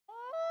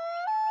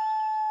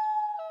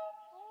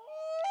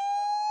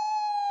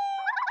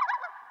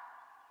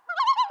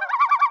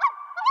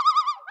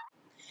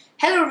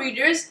Hello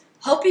readers,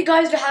 hope you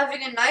guys are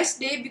having a nice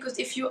day, because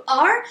if you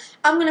are,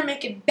 I'm gonna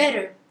make it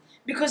better.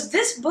 Because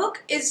this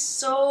book is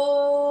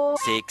so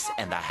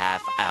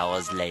 6.5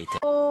 hours later.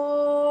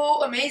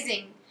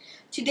 amazing.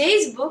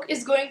 Today's book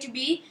is going to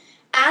be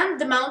And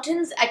the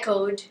Mountains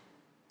Echoed.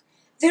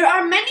 There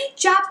are many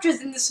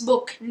chapters in this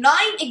book, 9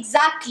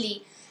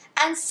 exactly,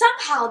 and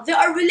somehow they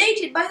are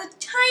related by the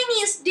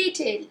tiniest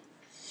detail.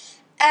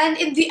 And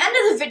in the end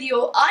of the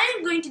video, I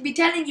am going to be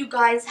telling you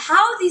guys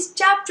how these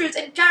chapters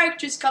and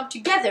characters come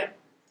together.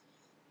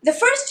 The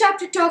first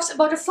chapter talks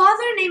about a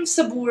father named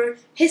Sabur,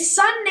 his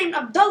son named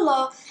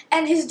Abdullah,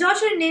 and his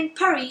daughter named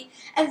Pari,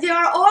 and they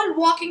are all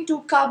walking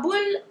to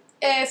Kabul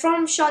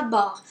from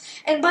Shadbagh.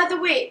 And by the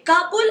way,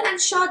 Kabul and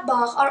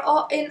Shadbagh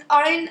are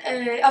in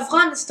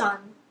Afghanistan.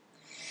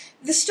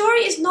 The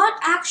story is not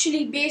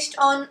actually based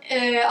on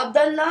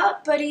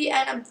Abdullah, Pari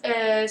and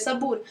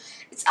Sabur.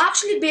 It's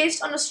actually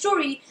based on a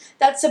story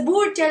that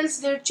Sabur tells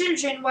their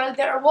children while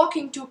they are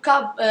walking to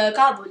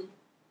Kabul.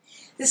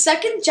 The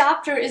second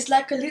chapter is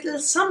like a little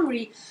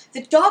summary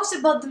that talks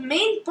about the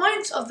main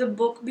points of the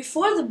book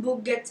before the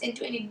book gets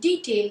into any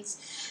details.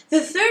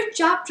 The third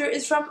chapter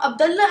is from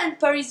Abdullah and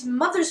Pari's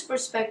mother's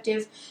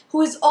perspective,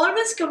 who is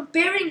always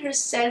comparing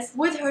herself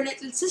with her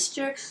little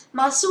sister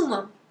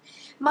Masuma.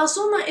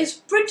 Masuma is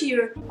pretty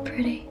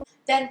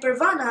than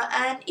Parvana,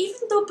 and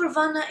even though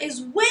Parvana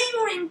is way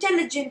more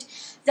intelligent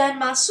than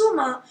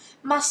Masuma,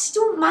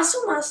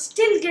 Masuma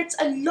still gets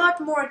a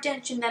lot more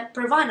attention than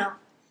Parvana.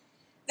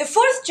 The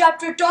fourth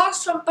chapter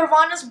talks from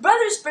Parvana's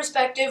brother's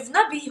perspective,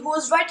 Nabi, who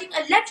is writing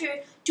a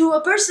letter to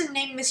a person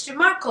named Mr.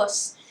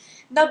 Marcos.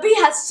 Nabi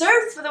has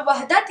served for the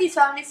Wahdati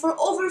family for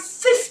over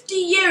 50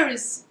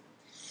 years.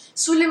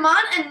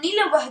 Suleiman and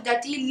Neela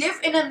Wahdati live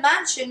in a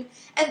mansion,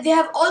 and they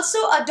have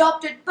also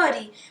adopted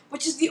Pari,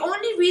 which is the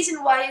only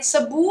reason why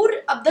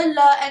Sabur,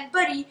 Abdullah and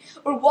Pari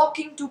are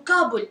walking to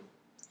Kabul.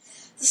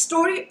 The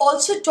story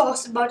also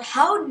talks about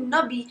how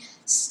Nabi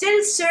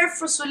still served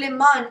for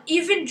Suleiman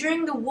even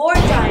during the war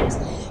times,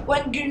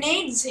 when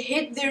grenades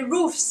hit their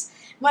roofs,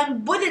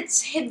 when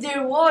bullets hit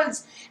their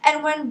walls,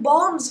 and when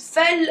bombs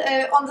fell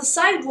on the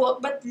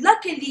sidewalk, but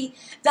luckily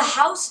the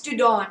house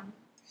stood on.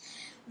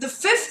 The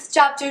fifth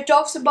chapter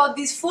talks about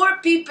these four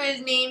people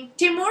named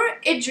Timur,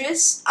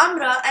 Idris,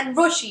 Amra and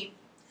Roshi.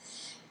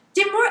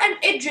 Timur and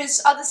Idris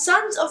are the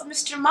sons of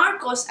Mr.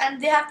 Marcos, and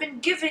they have been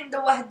given the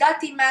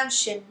Wahdati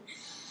mansion.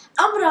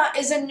 Amra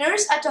is a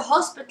nurse at a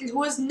hospital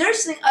who is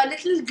nursing a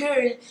little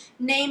girl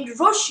named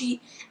Roshi,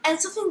 and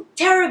something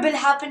terrible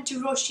happened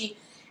to Roshi.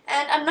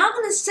 And I'm not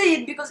going to say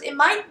it because it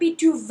might be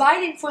too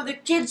violent for the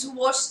kids who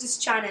watch this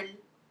channel.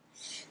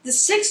 The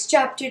sixth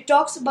chapter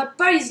talks about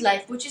Pari's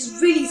life, which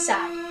is really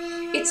sad.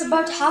 It's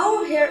about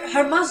how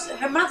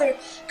her mother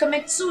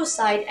committed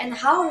suicide and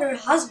how her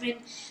husband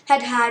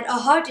had a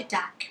heart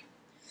attack.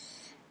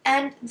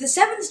 And the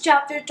seventh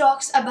chapter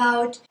talks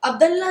about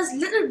Abdullah's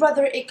little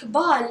brother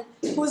Iqbal,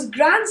 whose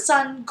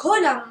grandson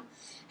Ghulam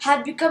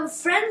had become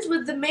friends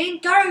with the main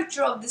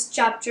character of this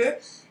chapter,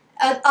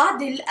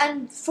 Adil,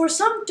 and for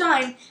some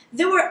time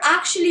they were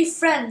actually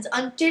friends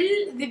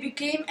until they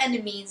became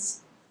enemies.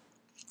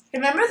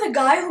 Remember the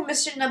guy who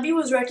Mr. Nabi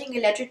was writing a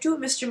letter to,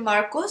 Mr.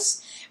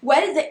 Marcos?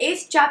 Well, the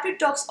 8th chapter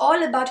talks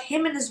all about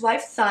him and his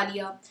wife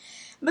Thalia.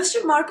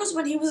 Mr. Marcos,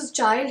 when he was a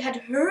child, had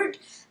heard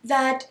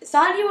that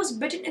Thalia was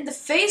bitten in the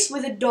face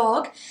with a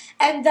dog,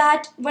 and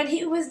that when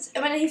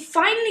he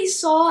finally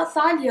saw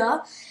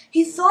Thalia,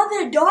 he thought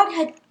the dog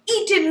had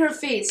eaten her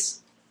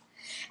face.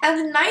 And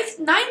the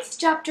ninth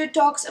chapter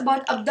talks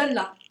about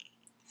Abdullah.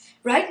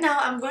 Right now,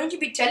 I'm going to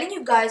be telling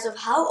you guys of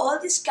how all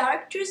these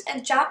characters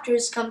and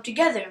chapters come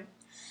together.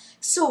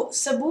 So,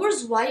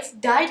 Sabur's wife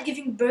died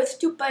giving birth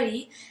to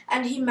Pari,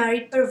 and he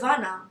married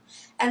Parvana,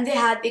 and they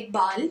had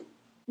Iqbal.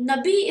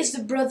 Nabi is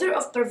the brother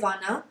of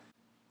Parvana,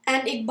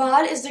 and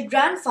Iqbal is the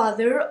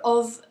grandfather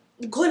of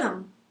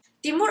Ghulam.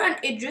 Timur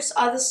and Idris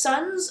are the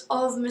sons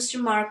of Mr.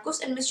 Marcos,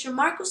 and Mr.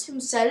 Marcos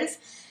himself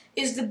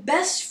is the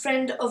best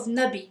friend of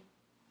Nabi.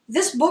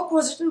 This book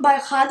was written by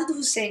Khalid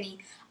Husseini.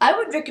 I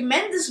would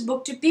recommend this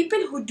book to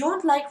people who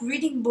don't like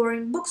reading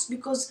boring books,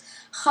 because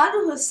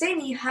Khalid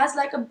Husseini has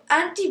like an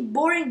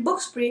anti-boring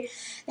book spray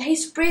that he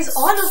sprays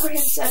all over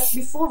himself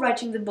before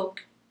writing the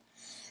book.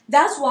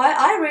 That's why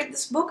I rate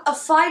this book a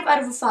 5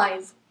 out of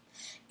 5.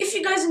 If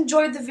you guys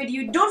enjoyed the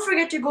video, don't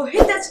forget to go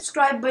hit that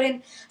subscribe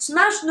button,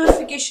 smash the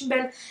notification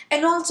bell,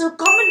 and also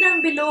comment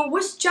down below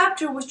which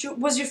chapter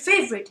was your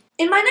favorite.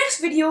 In my next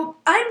video,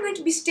 I'm going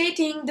to be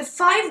stating the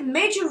 5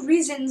 major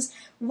reasons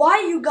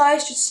why you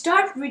guys should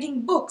start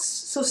reading books.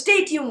 So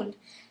stay tuned.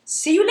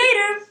 See you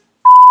later!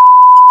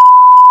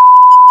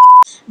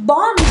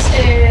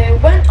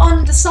 Bombs went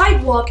on the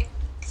sidewalk.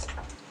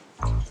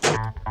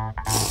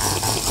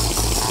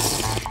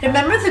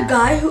 Remember the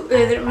guy who,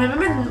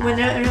 remember when,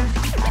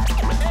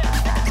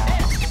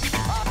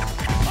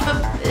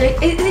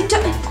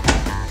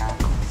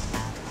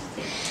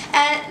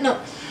 no.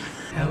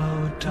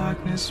 Hello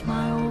darkness,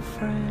 my old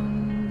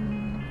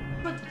friend.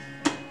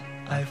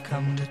 I've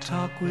come to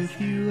talk with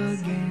you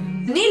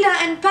again. Neela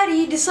and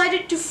Pari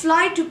decided to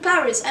fly to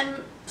Paris,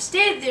 and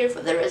stay there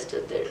for the rest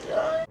of their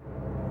time.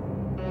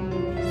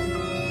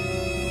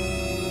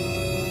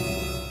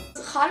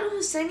 Khalu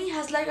Hussaini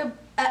has like a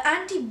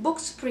anti-book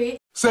spray.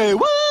 Say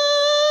what?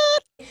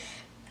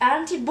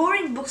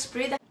 Anti-boring book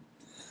spray that